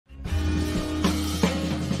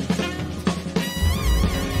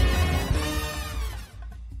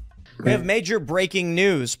We have major breaking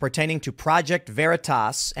news pertaining to Project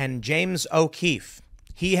Veritas and James O'Keefe.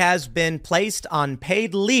 He has been placed on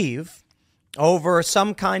paid leave over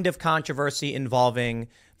some kind of controversy involving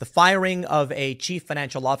the firing of a chief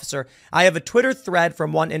financial officer. I have a Twitter thread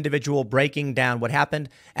from one individual breaking down what happened,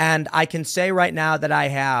 and I can say right now that I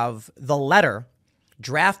have the letter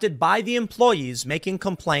drafted by the employees making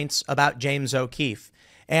complaints about James O'Keefe.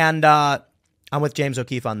 And I'm with James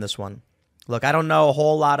O'Keefe on this one. Look, I don't know a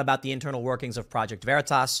whole lot about the internal workings of Project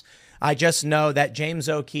Veritas. I just know that James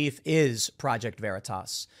O'Keefe is Project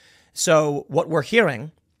Veritas. So what we're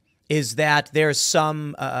hearing is that there's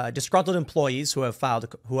some disgruntled employees who have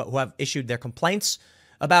who have issued their complaints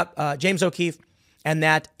about James O'Keefe, and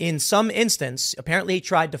that in some instance, apparently he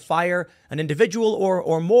tried to fire an individual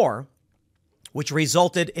or more, which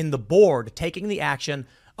resulted in the board taking the action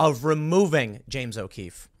of removing James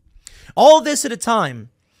O'Keefe. All this at a time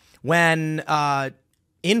when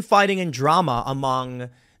infighting and drama among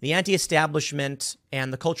the anti-establishment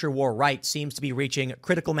and the culture war right seems to be reaching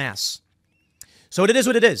critical mass. So it is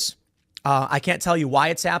what it is. I can't tell you why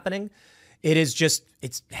it's happening. It is just,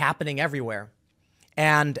 it's happening everywhere.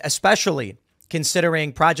 And especially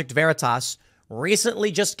considering Project Veritas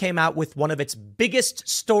recently just came out with one of its biggest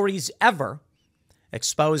stories ever,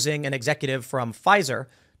 exposing an executive from Pfizer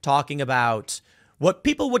talking about what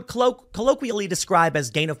people would colloquially describe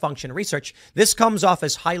as gain-of-function research. This comes off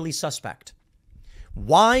as highly suspect.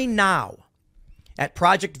 Why now, at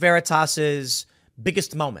Project Veritas's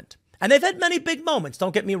biggest moment? And they've had many big moments,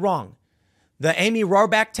 don't get me wrong. The Amy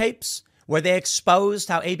Rohrback tapes, where they exposed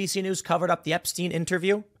how ABC News covered up the Epstein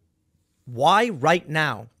interview. Why right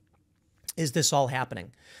now is this all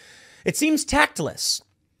happening? It seems tactless.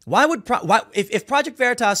 Why would if Project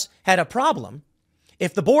Veritas had a problem,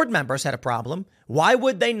 if the board members had a problem, why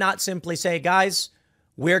would they not simply say, guys,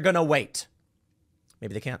 we're going to wait?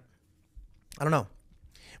 Maybe they can't. I don't know.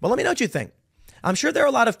 Well, let me know what you think. I'm sure there are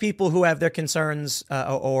a lot of people who have their concerns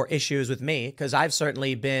or issues with me, because I've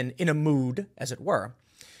certainly been in a mood, as it were.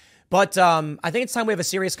 But I think it's time we have a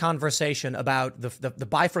serious conversation about the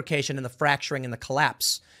bifurcation and the fracturing and the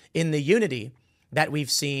collapse in the unity that we've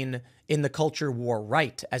seen in the culture war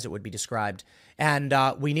right, as it would be described. And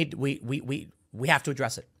we have to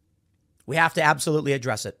address it. We have to absolutely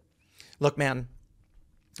address it. Look, man,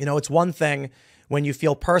 you know, it's one thing when you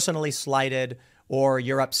feel personally slighted or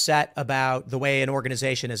you're upset about the way an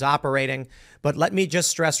organization is operating. But let me just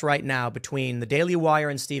stress right now, between the Daily Wire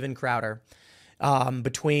and Steven Crowder,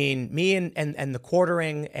 between me and the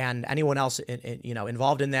Quartering and anyone else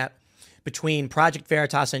involved in that, between Project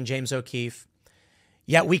Veritas and James O'Keefe,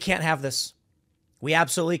 yeah, we can't have this. We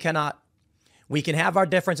absolutely cannot. We can have our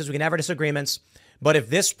differences, we can have our disagreements, but if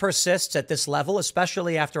this persists at this level,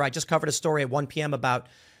 especially after I just covered a story at 1 p.m. about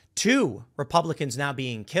 2 Republicans now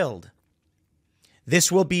being killed, this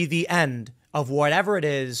will be the end of whatever it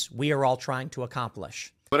is we are all trying to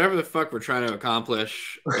accomplish. Whatever the fuck we're trying to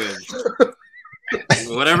accomplish,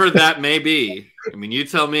 whatever that may be. I mean, you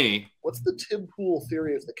tell me. What's the Tim Pool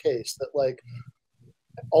theory of the case? That, like,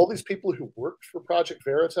 all these people who worked for Project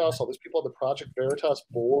Veritas, all these people on the Project Veritas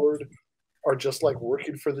board are just, like,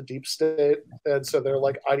 working for the deep state, and so they're,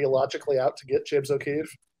 like, ideologically out to get James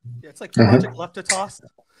O'Keefe? Yeah, it's like Project Leftitas.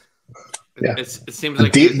 Yeah, it seems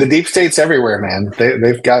like the deep state's everywhere, man.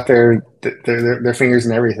 They've got their fingers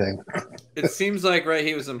in everything. It seems like, right,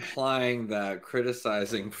 he was implying that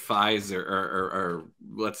criticizing Pfizer or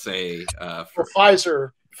let's say for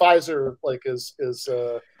Pfizer like is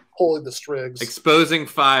pulling the strings. Exposing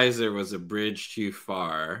Pfizer was a bridge too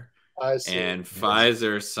far. I see. And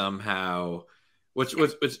Pfizer somehow,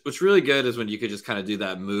 what's really good is when you could just kind of do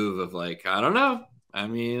that move of, like, I don't know. I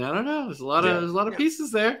mean, I don't know. There's a lot of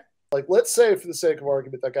pieces there. Like, let's say, for the sake of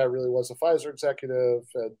argument, that guy really was a Pfizer executive,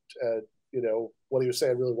 and you know, what he was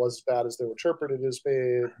saying really was as bad as they were interpreted as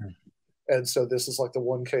being. And so this is like the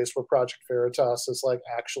one case where Project Veritas has, like,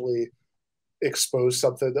 actually exposed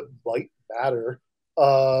something that might matter.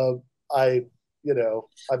 I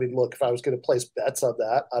mean, look, if I was going to place bets on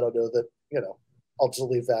that, I don't know that, I'll just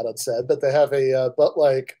leave that unsaid. But they have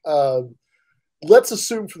let's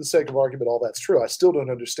assume, for the sake of argument, all that's true. I still don't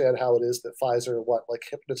understand how it is that Pfizer,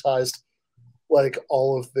 hypnotized, like,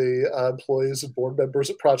 all of the employees and board members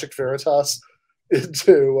at Project Veritas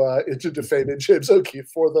into defaming James O'Keefe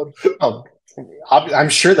for them. Oh, I'm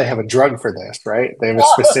sure they have a drug for this, right? They have a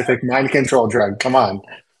specific mind control drug. Come on.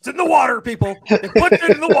 It's in the water, people. They put it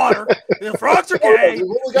in the water. The frogs are gay. We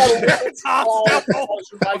really got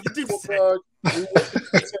We've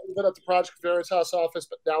been at the Project Veritas office,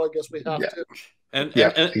 but now I guess we have to. And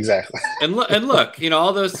exactly. And look,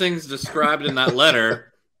 all those things described in that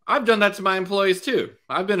letter I've done that to my employees too.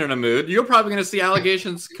 I've been in a mood. You're probably going to see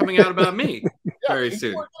allegations coming out about me very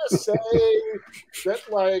soon. People are going to say that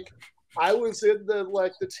like I was in the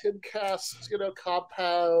Timcast,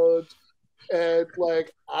 compound, and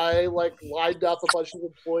like I lined up a bunch of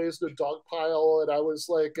employees in a dog pile, and I was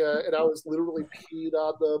literally peed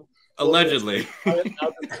on them. Allegedly. In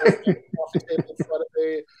front of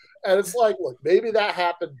me. And it's like, look, maybe that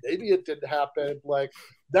happened, maybe it didn't happen. Like,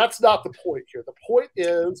 that's not the point here. The point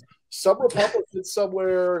is some Republican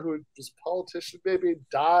somewhere who was a politician maybe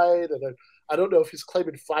died, and I don't know if he's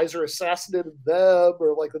claiming Pfizer assassinated them,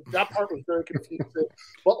 or like that part was very confusing.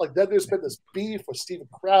 But like then there's been this beef with Stephen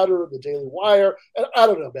Crowder and the Daily Wire, and I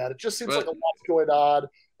don't know, man. It just seems like a lot's going on,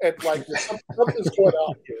 and like something's going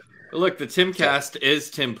on here. Look, the Timcast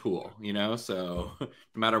is Tim Pool, so no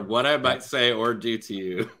matter what I might say or do to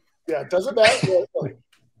you. Yeah, it doesn't matter. Like,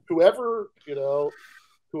 whoever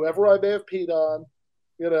I may have peed on,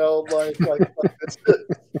 that's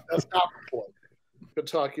not the point. We've been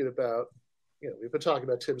talking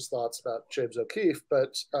about Tim's thoughts about James O'Keefe,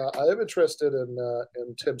 but I am interested in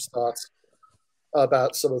Tim's thoughts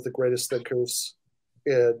about some of the greatest thinkers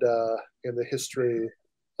in the history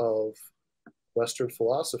of Western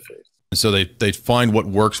philosophy. So they find what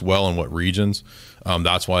works well in what regions.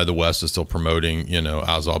 That's why the West is still promoting,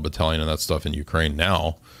 Azov Battalion and that stuff in Ukraine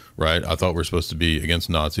now, right? I thought we were supposed to be against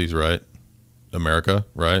Nazis, right? America,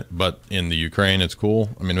 right? But in the Ukraine, it's cool.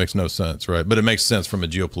 I mean, it makes no sense, right? But it makes sense from a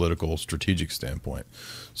geopolitical, strategic standpoint.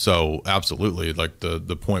 So absolutely, like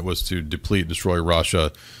the point was to destroy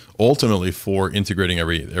Russia, ultimately for integrating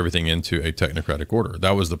everything into a technocratic order.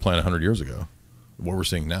 That was the plan 100 years ago. What we're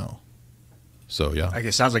seeing now. So yeah, I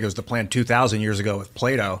guess it sounds like it was the plan 2,000 years ago with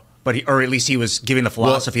Plato, or at least he was giving the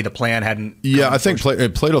philosophy. The plan hadn't. Yeah, I think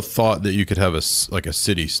Plato thought that you could have a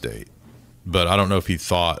city state, but I don't know if he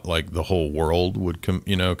thought like the whole world would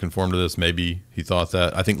conform to this. Maybe he thought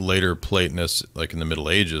that. I think later Platonists, like in the Middle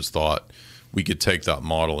Ages, thought we could take that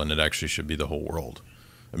model and it actually should be the whole world.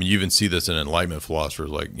 I mean, you even see this in Enlightenment philosophers,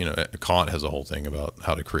 like Kant has a whole thing about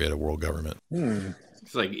how to create a world government.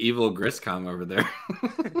 It's like evil Griscom over there.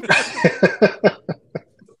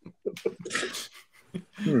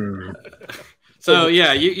 So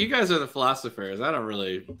yeah, you guys are the philosophers. I don't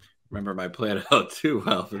really remember my Plato too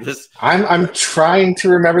well for this. I'm trying to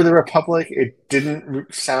remember the Republic. It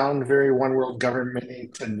didn't sound very one world government-y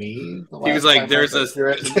to me. He was like, there's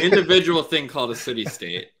an individual thing called a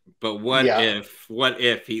city-state, but what if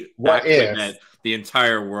meant the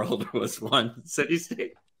entire world was one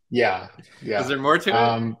city-state? Yeah. Is there more to it?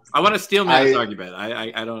 I want to steal man's argument.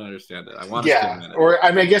 I don't understand it. I want to steal man. Or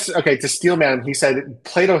I mean, I guess to steal man, he said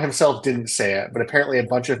Plato himself didn't say it, but apparently a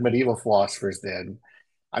bunch of medieval philosophers did.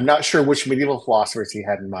 I'm not sure which medieval philosophers he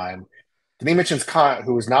had in mind. Then he mentions Kant,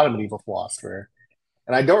 who was not a medieval philosopher,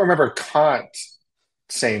 and I don't remember Kant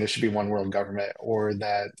saying there should be one world government or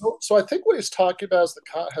that. So I think what he's talking about is that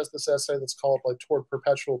Kant has this essay that's called like Toward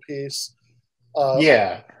Perpetual Peace.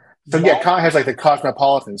 So Kant has like the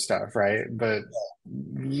cosmopolitan stuff, right? But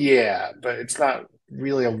but it's not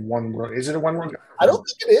really a one world. Is it a one world government? I don't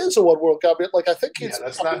think it is a one world government. Like I think it's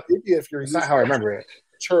that's not. If you're that's not how I remember it.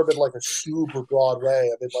 Term in like a super broad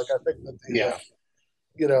way. I mean, like I think that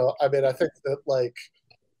I think that like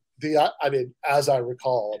as I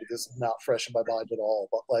recall, this is not fresh in my mind at all.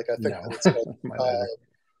 But like I think that it's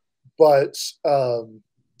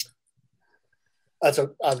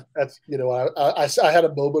I had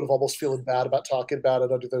a moment of almost feeling bad about talking about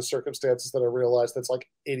it under those circumstances that I realized that's like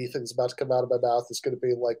anything's about to come out of my mouth is going to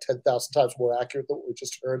be like 10,000 times more accurate than what we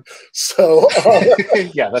just heard. So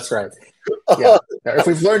yeah, that's right. Yeah. Now, if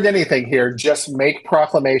we've learned anything here, just make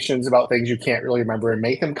proclamations about things you can't really remember and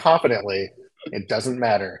make them confidently. It doesn't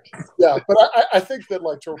matter. Yeah, but I think that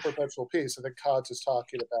like Toward Perpetual Peace, I think Kant is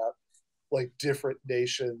talking about like different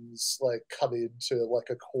nations like coming to like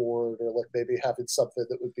accord, or like maybe having something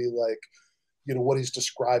that would be like, what he's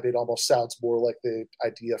describing almost sounds more like the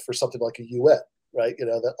idea for something like a UN, right?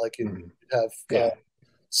 That like you have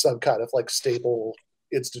some kind of like stable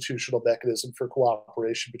institutional mechanism for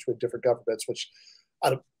cooperation between different governments, which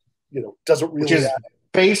I don't, doesn't really. Which is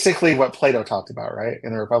basically what Plato talked about, right,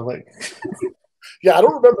 in the Republic. Yeah, I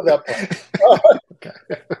don't remember that part. Okay.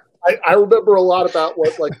 I remember a lot about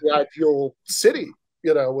what like the ideal city,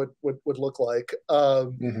 would look like.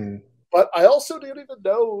 But I also didn't even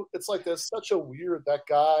know it's like there's such a weird that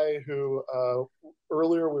guy who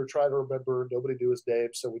earlier we were trying to remember, nobody knew his name,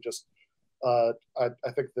 so we just I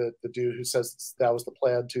think the dude who says that was the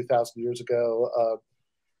plan 2,000 years ago.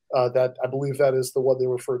 That I believe that is the one they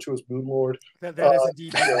refer to as Moon Lord. That is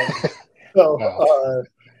indeed.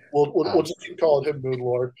 We'll just keep calling him Moon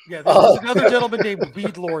Lord. Yeah, there's another gentleman named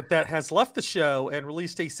Weed Lord that has left the show and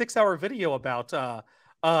released a 6-hour video about some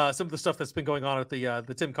of the stuff that's been going on at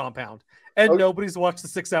the Tim compound, and nobody's watched the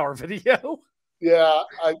 6-hour video. Yeah,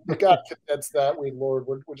 I got condensed that Weed Lord.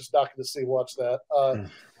 We're just not going to see watch that.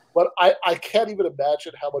 But I can't even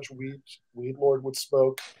imagine how much weed Lord would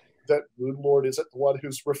smoke that Moon Lord isn't the one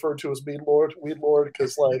who's referred to as Weed Lord,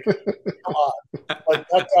 because like, come on, like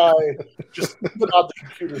that guy just even on the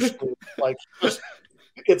computer screen, like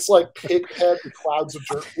it's like Pigpen, the clouds of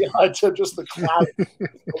dirt behind him, just the cloud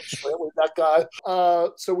trailing that guy.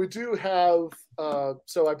 So we do have.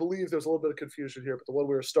 So I believe there's a little bit of confusion here, but the one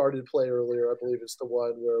we were starting to play earlier, I believe, is the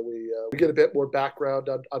one where we get a bit more background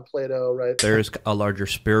on Plato, right? There's a larger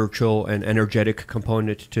spiritual and energetic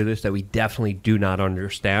component to this that we definitely do not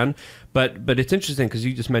understand. But it's interesting because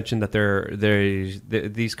you just mentioned that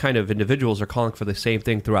these kind of individuals are calling for the same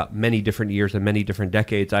thing throughout many different years and many different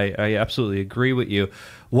decades. I absolutely agree with you.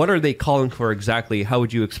 What are they calling for exactly? How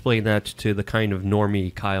would you explain that to the kind of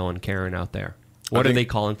normie Kyle and Karen out there? What are they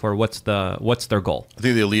calling for? What's their goal? I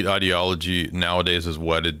think the elite ideology nowadays is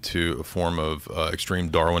wedded to a form of extreme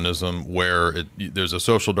Darwinism, where there's a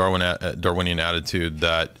social Darwinian attitude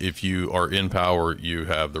that if you are in power, you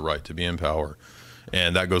have the right to be in power.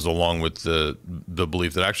 And that goes along with the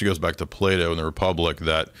belief that actually goes back to Plato in the Republic,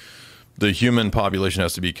 that the human population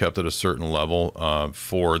has to be kept at a certain level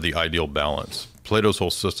for the ideal balance. Plato's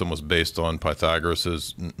whole system was based on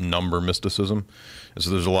Pythagoras's number mysticism. And so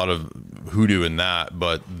there's a lot of hoodoo in that,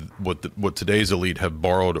 but what today's elite have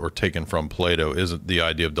borrowed or taken from Plato is the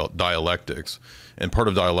idea of dialectics. And part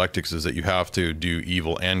of dialectics is that you have to do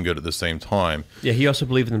evil and good at the same time. Yeah, he also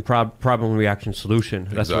believed in problem reaction solution.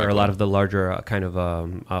 That's where a lot of the larger kind of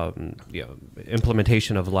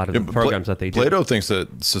implementation of a lot of the programs that they do. Plato thinks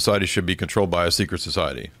that society should be controlled by a secret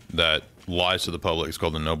society that lies to the public. It's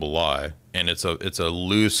called the noble lie, and it's a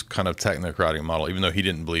loose kind of technocratic model. Even though they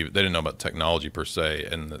didn't know about technology per se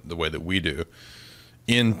and the way that we do.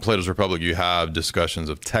 In Plato's Republic, you have discussions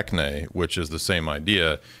of techne, which is the same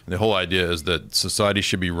idea. And the whole idea is that society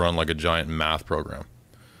should be run like a giant math program.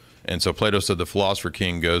 And so Plato said the philosopher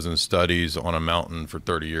king goes and studies on a mountain for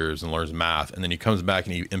 30 years and learns math, and then he comes back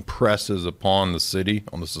and he impresses upon the city,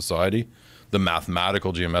 on the society, the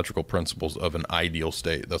mathematical geometrical principles of an ideal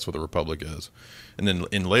state. That's what the Republic is. And then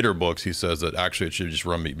in later books, he says that actually it should just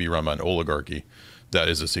be run by an oligarchy that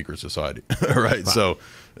is a secret society, right? Wow. So,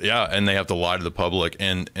 yeah, and they have to lie to the public.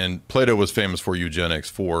 And Plato was famous for eugenics,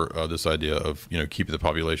 for this idea of keeping the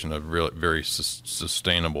population at a very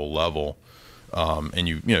sustainable level. And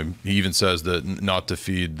he even says that not to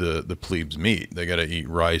feed the plebes meat. They got to eat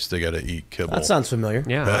rice. They got to eat kibble. That sounds familiar.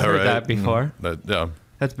 Yeah, I've heard that before. Yeah.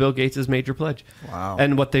 That's Bill Gates' major pledge. Wow.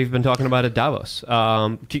 And what they've been talking about at Davos.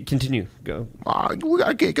 Continue. Go. We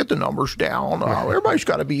got to get the numbers down. Everybody's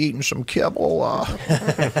got to be eating some kibble.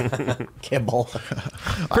 Kibble.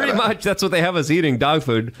 Pretty much, that's what they have us eating, dog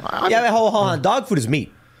food. Hold on. Dog food is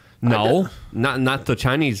meat. No, not the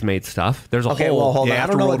Chinese-made stuff. There's a whole... Okay, well, hold on. I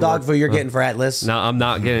don't know what dog food you're getting for Atlas. No, I'm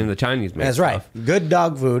not getting the Chinese-made That's stuff. right. Good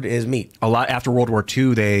dog food is meat. A lot after World War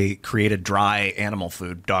II, they created dry animal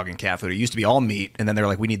food, dog and cat food. It used to be all meat, and then they're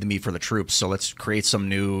like, we need the meat for the troops, so let's create some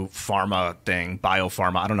new pharma thing,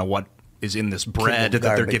 biopharma. I don't know what is in this bread that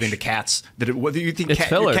they're giving to cats. What do you think?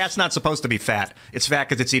 Your cat's not supposed to be fat. It's fat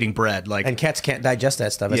because it's eating bread. And cats can't digest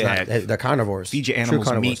that stuff. It's not, they're carnivores. Feed your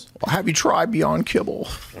animals meat. Well, have you tried Beyond Kibble?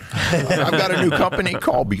 I've got a new company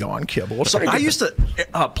called Beyond Kibble. So I used to.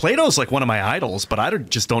 Plato's like one of my idols, but I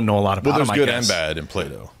just don't know a lot about him. Well, there's good and bad in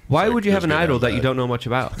Plato. Why would you have an idol that you don't know much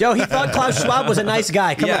about? Yo, he thought Klaus Schwab was a nice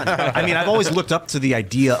guy. Come on. I mean, I've always looked up to the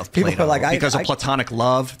idea of Plato because of platonic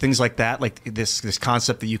love, things like that. Like this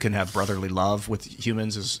concept that you can have brotherly love with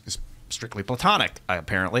humans is strictly platonic,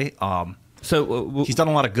 apparently. So he's done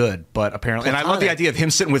a lot of good, but apparently, and I love the idea of him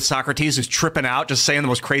sitting with Socrates, who's tripping out, just saying the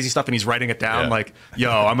most crazy stuff, and he's writing it down. Like,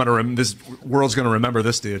 yo, this world's gonna remember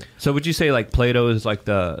this dude. So would you say like Plato is like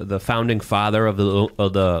the founding father of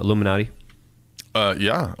the Illuminati?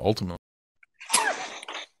 Yeah, ultimately.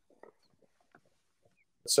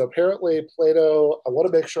 So apparently Plato, I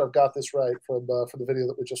want to make sure I've got this right from the video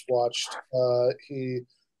that we just watched. He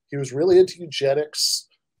was really into eugenics.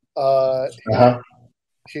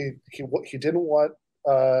 He didn't want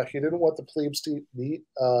the plebes to eat meat,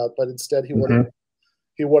 but instead he wanted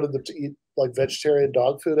them to eat like vegetarian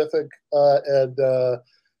dog food, I think.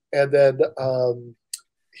 And then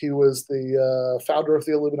he was the founder of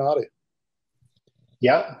the Illuminati.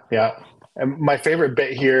 Yeah. And my favorite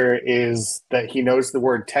bit here is that he knows the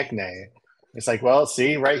word techne. It's like, well,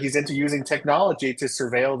 see, right? He's into using technology to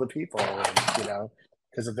surveil the people,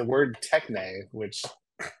 because of the word techne, which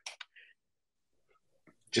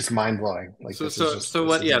just mind blowing. Like so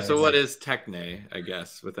what is techne? I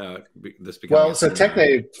guess without this becoming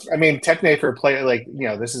techne for Plato, like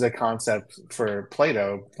this is a concept for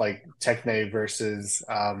Plato, like techne versus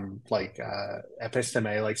episteme.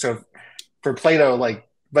 Like so for Plato, like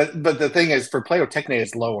but the thing is for Plato, techne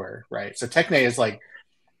is lower, right? So techne is like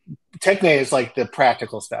the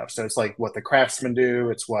practical stuff. So it's like what the craftsmen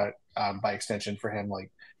do. It's what by extension for him, like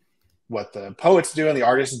what the poets do and the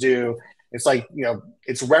artists do. It's like,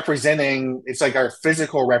 it's representing, it's like our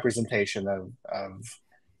physical representation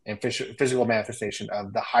and physical manifestation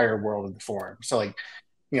of the higher world of the form. So like,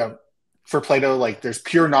 for Plato, like there's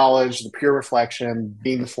pure knowledge, the pure reflection,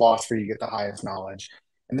 being the philosopher, you get the highest knowledge.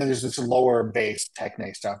 And then there's this lower base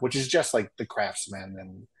techne stuff, which is just like the craftsmen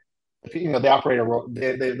and, they operate a role,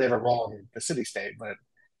 they have a role in the city state, but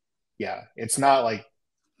yeah, it's not like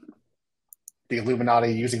the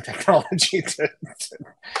Illuminati using technology to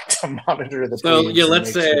monitor the. So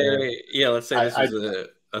let's say this is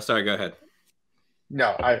a. Sorry, go ahead.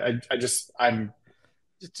 No, I'm just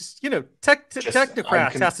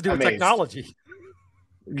technocrats has to do with technology.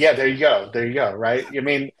 Yeah, there you go. Right. I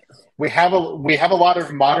mean, we have a lot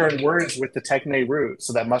of modern words with the techne root,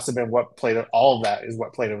 so that must have been what Plato. All of that is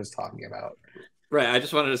what Plato was talking about. Right. I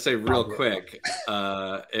just wanted to say real quick,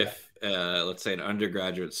 if let's say an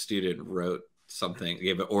undergraduate student wrote something,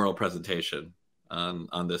 gave an oral presentation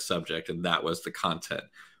on this subject, and that was the content,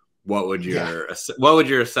 what would your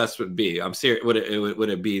assessment be? I'm serious. Would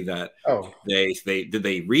it be that did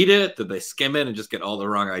they read it? Did they skim it and just get all the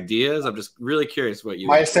wrong ideas? I'm just really curious what you.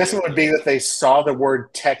 My assessment would be that they saw the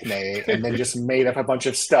word techne and then just made up a bunch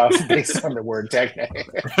of stuff based on the word techne.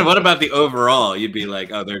 What about the overall? You'd be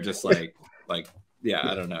like, oh, they're just like yeah,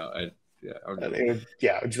 I don't know.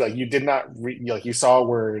 It's like you did not read, like you saw a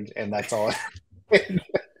word and that's all.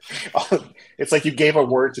 It's like you gave a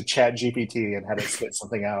word to Chat GPT and had it spit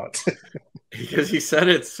something out. Because he said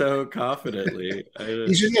it so confidently.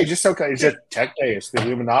 He's just so kind. He's just techne. It's the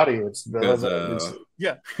Illuminati.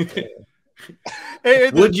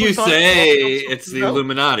 Would you say it's the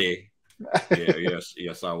Illuminati? Yeah.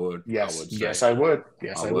 Yes, I would. Yes, I would.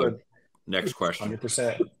 I would. Next question.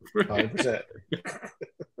 100%.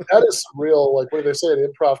 That is real. Like, what do they say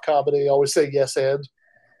in improv comedy? Always say yes and.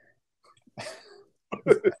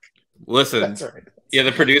 Listen, right. Yeah,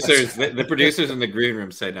 the producers in the green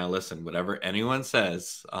room say, now listen, whatever anyone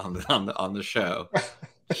says on the show,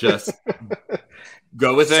 just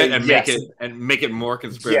go with it and make it more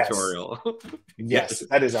conspiratorial. Yes,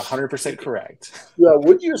 that is 100% correct. Yeah,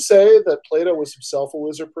 would you say that Plato was himself a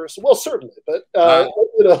lizard person? Well, certainly, but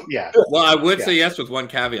yeah. Well, I would say yes with one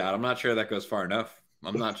caveat. I'm not sure that goes far enough.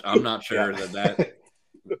 I'm not sure that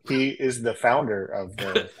he is the founder of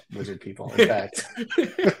the lizard people. In fact.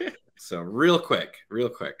 So real quick,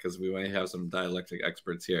 because we want to have some dialectic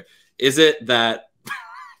experts here. Is it that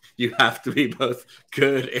you have to be both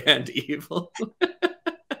good and evil?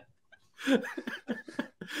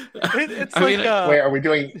 It's wait, are we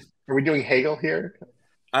doing Hegel here?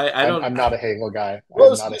 I'm not a Hegel guy.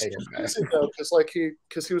 Well, I'm not a Hegel guy.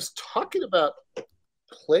 Because he was talking about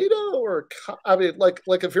Plato, or I mean, like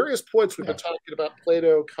at various points we've been talking about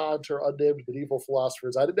Plato, Kant, or unnamed medieval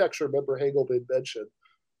philosophers. I didn't actually remember Hegel being mentioned.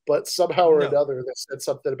 But somehow or another, they said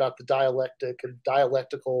something about the dialectic and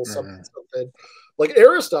dialectical something. Like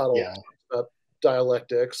Aristotle about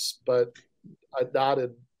dialectics, but not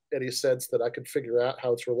in any sense that I could figure out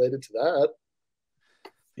how it's related to that.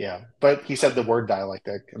 Yeah, but he said the word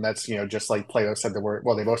dialectic, and that's just like Plato said the word.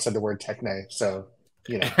 Well, they both said the word techne, so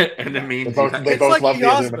and it means they both love the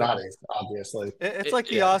Illuminati, obviously. It's like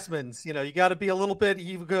the Osmonds. You got to be a little bit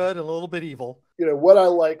good and a little bit evil. What I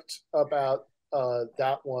liked about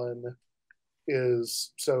that one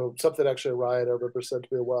is something actually Ryan I remember said to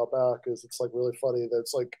me a while back is it's like really funny that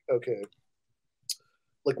it's like, okay,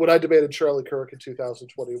 like when I debated Charlie Kirk in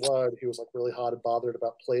 2021, he was like really hot and bothered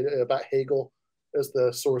about about Hegel as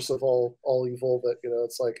the source of all evil, that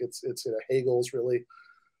it's like it's Hegel's really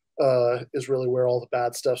is really where all the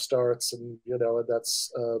bad stuff starts, and and that's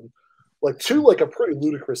like to like a pretty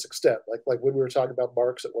ludicrous extent, like when we were talking about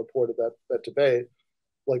Marx at one point in that debate.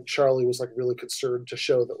 Like Charlie was like really concerned to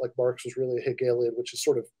show that like Marx was really a Hegelian, which is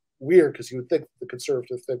sort of weird because you would think the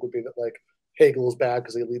conservative thing would be that like Hegel is bad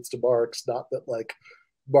because he leads to Marx, not that like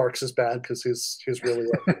Marx is bad because he's really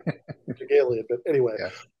like Hegelian. But anyway,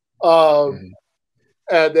 and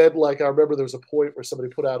then like I remember there was a point where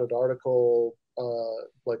somebody put out an article,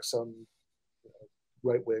 like some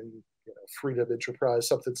right wing freedom enterprise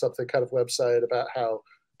something kind of website about how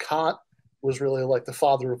Kant was really like the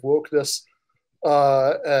father of wokeness.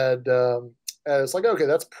 And it's like, okay,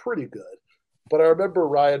 that's pretty good. But I remember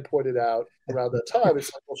Ryan pointed out around that time,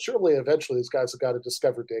 it's like, well, surely eventually these guys have got to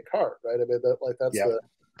discover Descartes, right? I mean,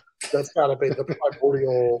 that's got to be the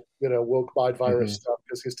primordial, woke mind virus stuff,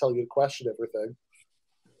 because he's telling you to question everything.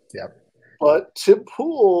 Yeah. But Tim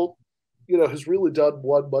Pool, has really done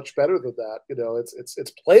one much better than that.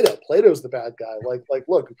 It's Plato. Plato's the bad guy. Like,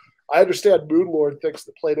 look, I understand Moonlord thinks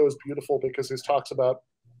that Plato is beautiful because he talks about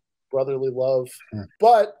brotherly love,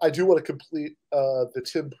 but I do want to complete the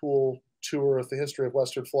Tim Pool tour of the history of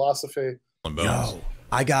Western philosophy. Yo,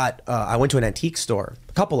 I went to an antique store,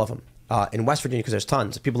 a couple of them, in West Virginia, because there's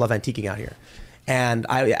tons. People love antiquing out here. And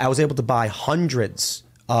I was able to buy hundreds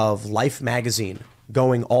of Life magazine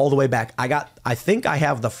going all the way back. I think I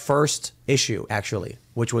have the first issue, actually,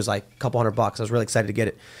 which was like a couple $100. I was really excited to get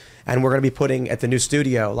it. And we're going to be putting at the new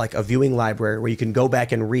studio like a viewing library where you can go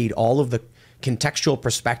back and read all of the contextual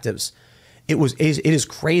perspectives. It is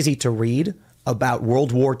crazy to read about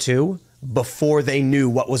World War II before they knew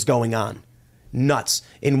what was going on. Nuts.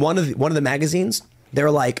 In one of the magazines,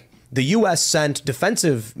 they're like, the U.S. sent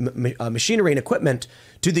defensive machinery and equipment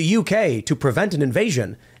to the UK to prevent an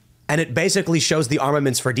invasion. And it basically shows the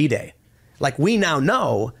armaments for D-Day. Like, we now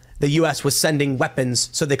know the U.S. was sending weapons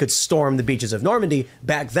so they could storm the beaches of Normandy.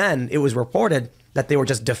 Back then, it was reported that they were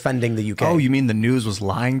just defending the UK. Oh, you mean the news was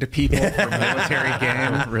lying to people for military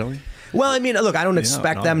gain? Really? Well, I mean, look, I don't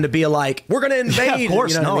expect them to be like, we're going to invade. Yeah, of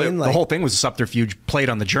course, you know what I mean? The whole thing was a subterfuge played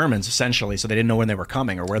on the Germans, essentially, so they didn't know when they were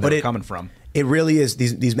coming or where they were coming from. It really is.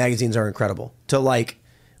 These magazines are incredible. To, like,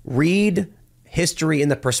 read history in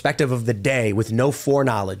the perspective of the day with no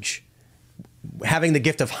foreknowledge, having the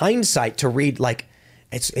gift of hindsight to read, like,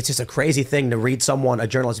 it's just a crazy thing to read a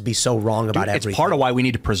journalist be so wrong about everything. It's part of why we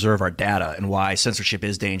need to preserve our data and why censorship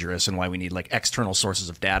is dangerous and why we need like external sources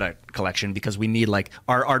of data collection, because we need like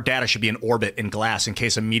our data should be in orbit in glass in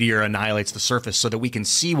case a meteor annihilates the surface so that we can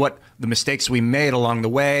see what the mistakes we made along the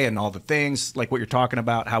way and all the things like what you're talking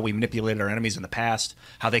about, how we manipulated our enemies in the past,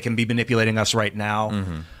 how they can be manipulating us right now.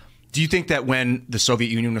 Mm-hmm. Do you think that when the Soviet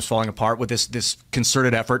Union was falling apart with this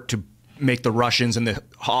concerted effort to make the Russians and the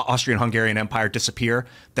Austrian-Hungarian Empire disappear,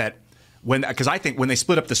 because I think when they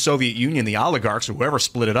split up the Soviet Union, the oligarchs or whoever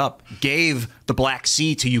split it up gave the Black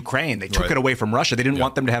Sea to Ukraine. They took it away from Russia. They didn't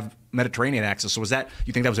want them to have Mediterranean access. So you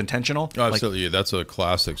think that was intentional? Oh, absolutely. That's a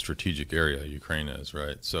classic strategic area, Ukraine is,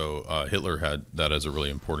 right? So Hitler had that as a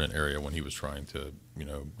really important area when he was trying to,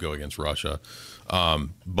 go against Russia.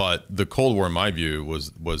 But the Cold War, in my view,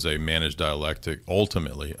 was a managed dialectic.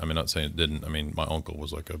 Ultimately, I'm not saying it didn't. I mean, my uncle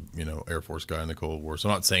was like a Air Force guy in the Cold War, so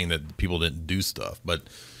I'm not saying that people didn't do stuff, but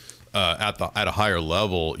at a higher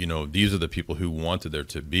level, these are the people who wanted there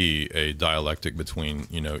to be a dialectic between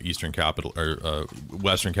Eastern capital or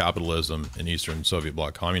Western capitalism and Eastern Soviet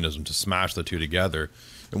bloc communism to smash the two together.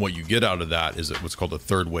 And what you get out of that is what's called a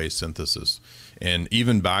third way synthesis. And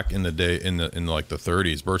even back in the day, in like the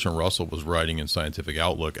 30s, Bertrand Russell was writing in Scientific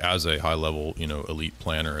Outlook as a high level, elite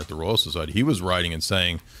planner at the Royal Society. He was writing and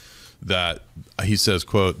saying that he says,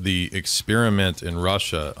 quote, "The experiment in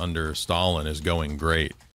Russia under Stalin is going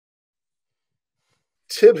great."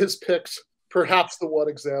 Tim has picked perhaps the one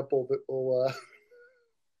example that will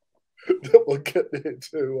get me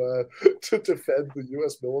to defend the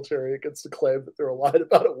U.S. military against the claim that they're lying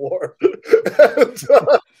about a war. And,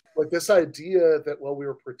 like this idea that, well, we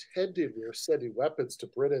were pretending we were sending weapons to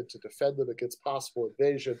Britain to defend them against possible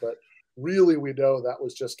invasion, but really we know that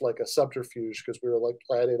was just like a subterfuge because we were like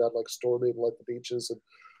planning on like storming like the beaches and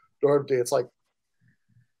Normandy. It's like,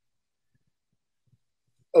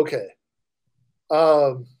 okay.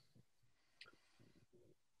 The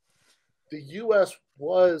U.S.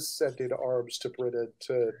 was sending arms to Britain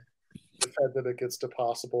to defend them against a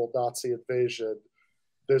possible Nazi invasion.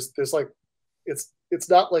 There's like, it's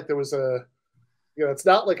not like there was it's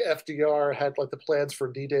not like FDR had like the plans for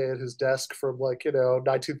D-Day at his desk from like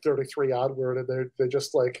 1933 onward, and they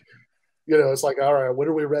just like it's like, all right, when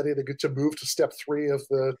are we ready to move to step 3 of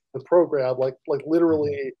the program? Like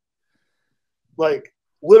literally like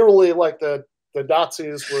the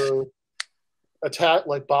Nazis were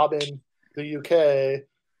bombing the UK,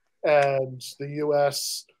 and the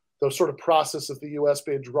US, the sort of process of the US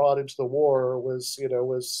being drawn into the war was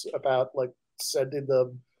about like sending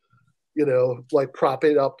them,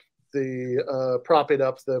 propping up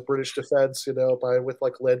the British defense, with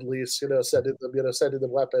like Lend-Lease, sending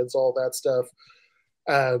them weapons, all that stuff.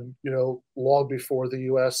 And, long before the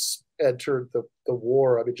US entered the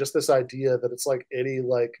war. I mean, just this idea that it's like any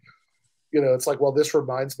like, it's like, well, this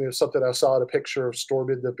reminds me of something I saw in a picture of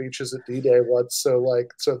storming the beaches at D-Day once. So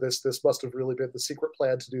this must have really been the secret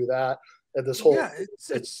plan to do that. And this whole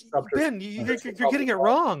it's Ben, you're getting it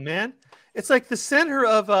wrong, man. It's like the center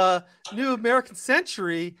of New American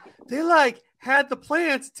Century. They like had the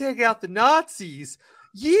plan to take out the Nazis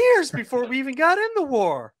years before we even got in the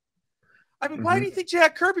war. I mean, why do you think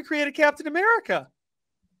Jack Kirby created Captain America?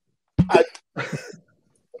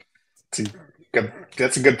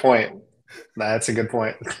 That's a good point. That's a good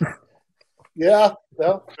point. Yeah,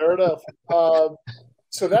 no, fair enough.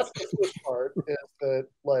 So that's the first part, is that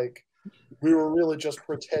like we were really just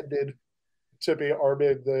pretended to be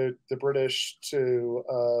arming the British to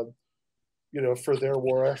for their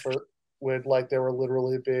war effort, when like they were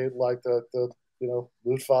literally being like the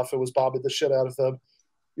Luftwaffe was bombing the shit out of them,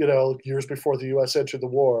 years before the U.S. entered the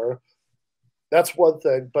war. That's one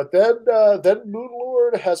thing. But then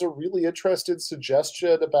Moonlord has a really interesting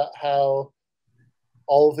suggestion about how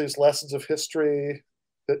all of these lessons of history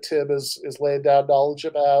that Tim is laying down knowledge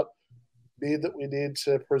about mean that we need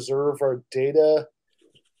to preserve our data,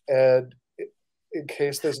 and in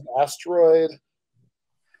case there's an asteroid.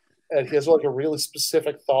 And he has like a really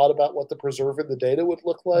specific thought about what the preserving the data would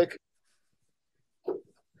look like.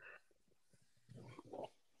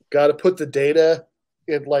 Got to put the data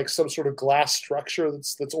in like some sort of glass structure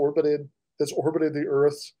that's orbiting the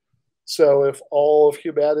Earth. So if all of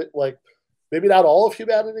humanity, like maybe not all of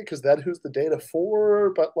humanity, because then who's the data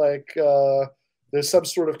for? But like there's some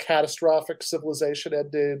sort of catastrophic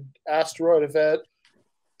civilization-ending asteroid event.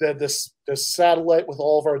 Then this satellite with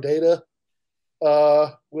all of our data.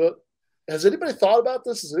 Has anybody thought about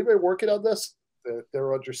this? Is anybody working on this?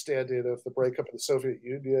 Their understanding of the breakup of the Soviet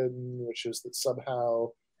Union, which is that somehow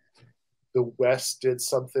the West did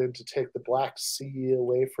something to take the Black Sea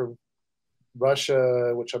away from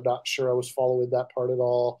Russia, which I'm not sure I was following that part at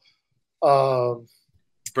all.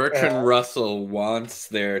 Bertrand Russell wants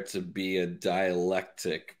there to be a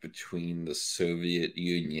dialectic between the Soviet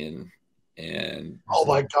Union and... Oh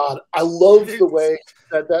my God. I love the way he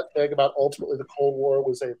said that thing about ultimately the Cold War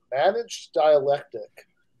was a managed dialectic,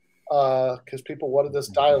 because people wanted this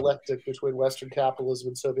dialectic between Western capitalism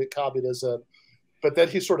and Soviet communism. But then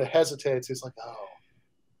he sort of hesitates. He's like, oh,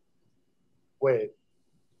 wait.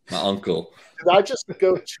 My uncle. Did I just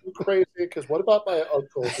go too crazy? Because what about my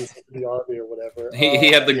uncle who's in the army or whatever?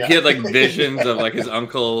 He had like visions of like his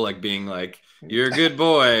uncle like being like, "You're a good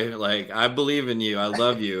boy. Like I believe in you. I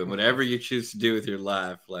love you. And whatever you choose to do with your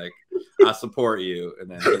life, like I support you."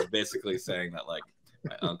 And then he's basically saying that like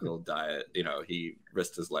my uncle died. He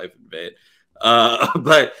risked his life in vain.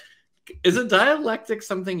 But is a dialectic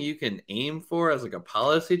something you can aim for as like a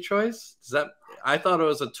policy choice? I thought it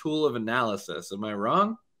was a tool of analysis. Am I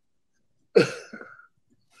wrong?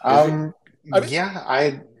 Can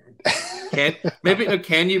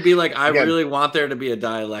you be like, I really want there to be a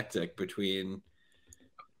dialectic between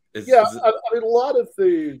I think a lot of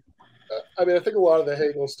the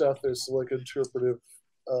Hegel stuff is like interpretive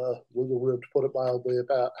wiggle room, to put it mildly,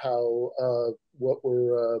 about how what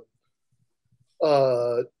we're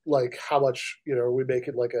like how much are we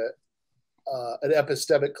making like an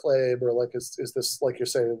epistemic claim, or like is this, like you're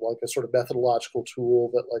saying, like a sort of methodological tool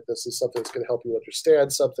that like this is something that's going to help you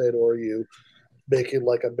understand something, or are you making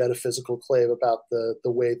like a metaphysical claim about the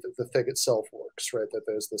way that the thing itself works, right? That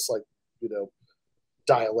there's this like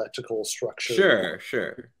dialectical structure.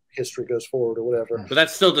 Sure. History goes forward or whatever. But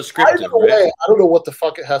that's still descriptive, right? I don't know what the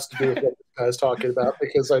fuck it has to do with what this guy's talking about,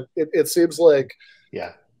 because it seems like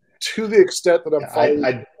to the extent that I'm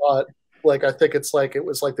following I think it's like it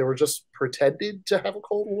was like they were just pretending to have a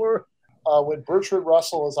Cold War. When Bertrand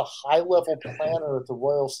Russell is a high-level planner at the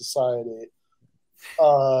Royal Society.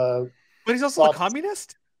 But he's also a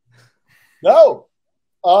communist? No.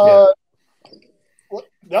 No.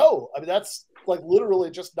 I mean, that's like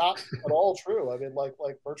literally just not at all true. I mean, like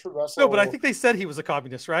Bertrand Russell... No, but I think they said he was a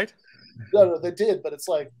communist, right? No, they did, but it's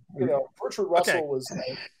like, Bertrand Russell was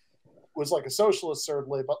like a socialist,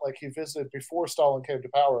 certainly, but like he visited before Stalin came to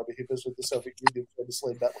power. I mean, he visited the Soviet Union,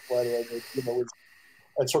 famously met with Plato,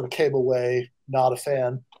 and sort of came away not a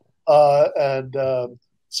fan. So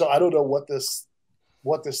I don't know what this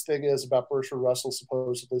thing is about Bertrand Russell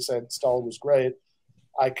supposedly saying Stalin was great.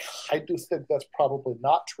 I kind of think that's probably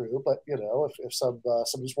not true, but if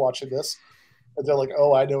somebody's watching this and they're like,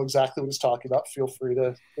 "Oh, I know exactly what he's talking about," feel free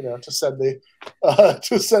to to send me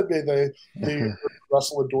the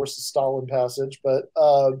Russell endorses Stalin passage. But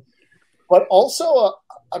also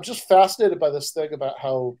I'm just fascinated by this thing about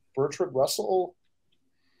how Bertrand Russell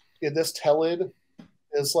in this telling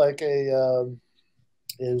is like a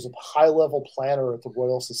high level planner at the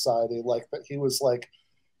Royal Society. Like that he was like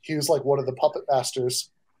one of the puppet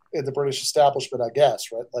masters in the British establishment, I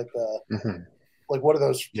guess, right? Like like one of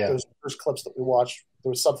those first clips that we watched there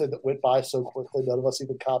was something that went by so quickly, none of us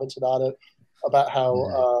even commented on it, about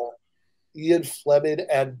how Ian Fleming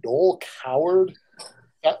and Noel Coward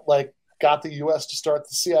got the U.S. to start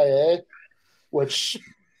the CIA, which,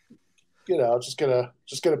 just gonna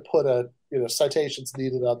put a citations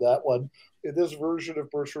needed on that one. In this version of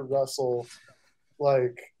Bertrand Russell,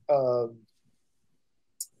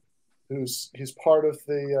 he's part of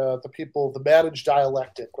the people, the managed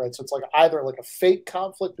dialectic, right? So it's either a fake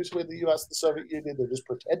conflict between the U.S. and the Soviet Union, they're just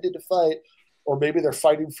pretending to fight, or maybe they're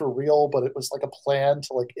fighting for real, but it was a plan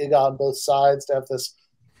to egg on both sides to have this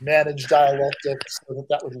managed dialectic, so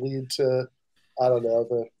that would lead to, I don't know,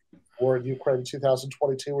 the war in Ukraine in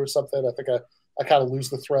 2022 or something. I think I kind of lose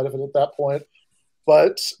the thread of it at that point.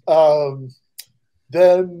 But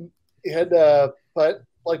then Bertrand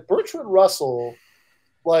Russell,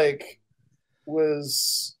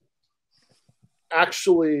 was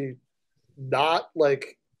actually not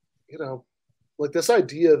this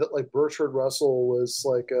idea that Bertrand Russell was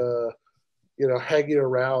hanging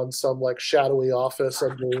around some shadowy office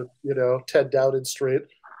under 10 Downing Street,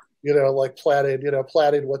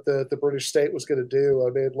 planning what the British state was going to do.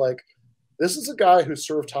 I mean, this is a guy who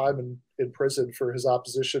served time in prison for his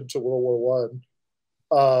opposition to World War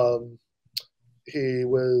I. He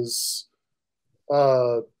was he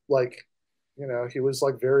was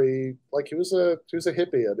very he was a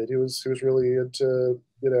hippie. I mean, he was really into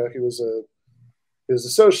he was a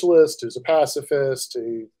socialist, he was a pacifist.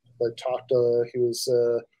 He talked a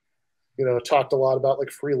lot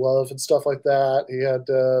about free love and stuff like that. He had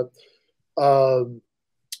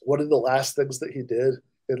one of the last things that he did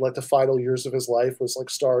in the final years of his life was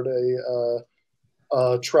start a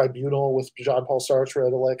tribunal with Jean-Paul Sartre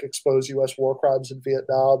to expose U.S. war crimes in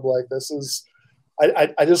Vietnam. This is,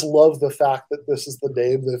 I just love the fact that this is the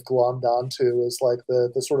name they've glommed onto as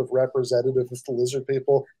the sort of representative of the lizard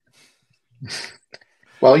people.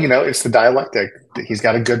 Well, it's the dialectic. He's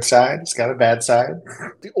got a good side. He's got a bad side.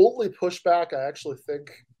 The only pushback I actually think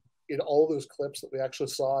in all those clips that we actually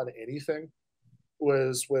saw in anything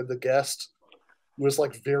was when the guest was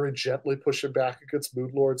very gently pushing back against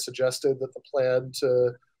Moon Lord, suggested that the plan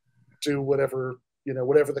to do whatever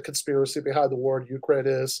the conspiracy behind the war in Ukraine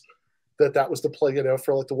is, that was the plan,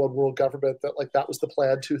 for the one world government, that was the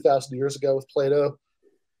plan 2,000 years ago with Plato.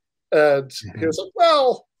 And he was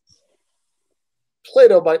well,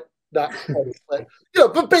 Plato might not play,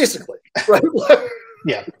 but basically, right?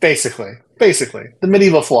 Yeah, basically, the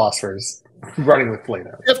medieval philosophers running with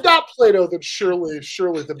Plato. If not Plato, then surely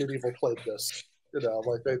the medieval Platonists.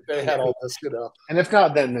 They had all this, And if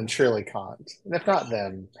not them, then surely Kant. And if not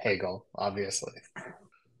them, Hegel, obviously.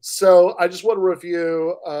 So I just want to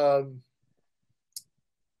review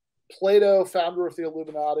Plato, founder of the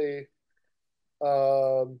Illuminati,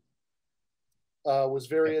 was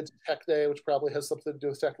very into techne, which probably has something to do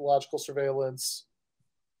with technological surveillance.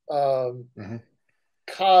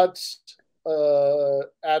 Kant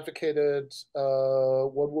advocated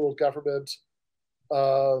one world government,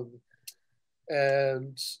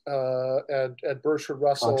 and Bertrand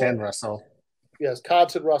Russell. Kant and Russell. Yes,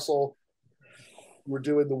 Kant and Russell were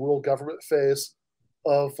doing the world government phase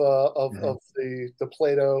of the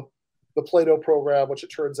Plato program, which it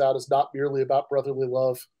turns out is not merely about brotherly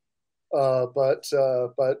love, but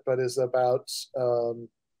is about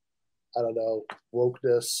I don't know,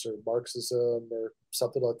 wokeness or Marxism or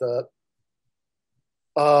something like that.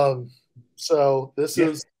 So this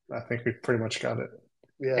is. I think we pretty much got it.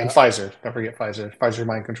 Yeah. And Pfizer. Don't forget Pfizer. Pfizer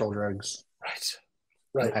mind control drugs.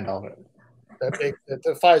 Right. And all of it.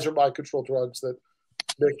 The Pfizer mind control drugs that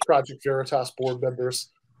make Project Veritas board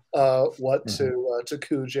members want to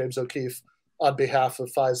coup James O'Keefe on behalf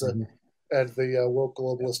of Pfizer and the woke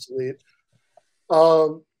globalist elite.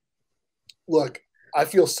 Look, I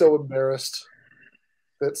feel so embarrassed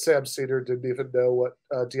that Sam Cedar didn't even know what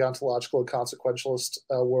deontological and consequentialists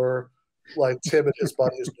were. Tim and his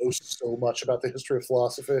buddies know so much about the history of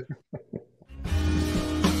philosophy.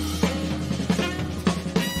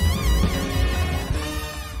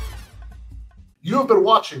 You have been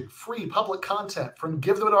watching free public content from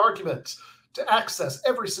Give Them an Argument. To access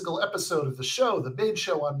every single episode of the show, the main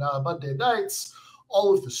show on Monday nights,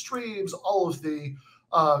 all of the streams, all of the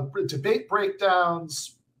debate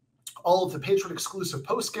breakdowns, all of the patron-exclusive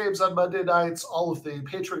post-games on Monday nights, all of the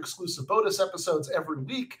patron-exclusive bonus episodes every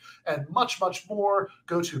week, and much, much more,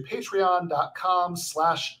 go to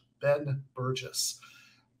patreon.com/Ben Burgis.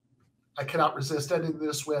 I cannot resist ending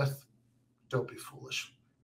this with, don't be foolish.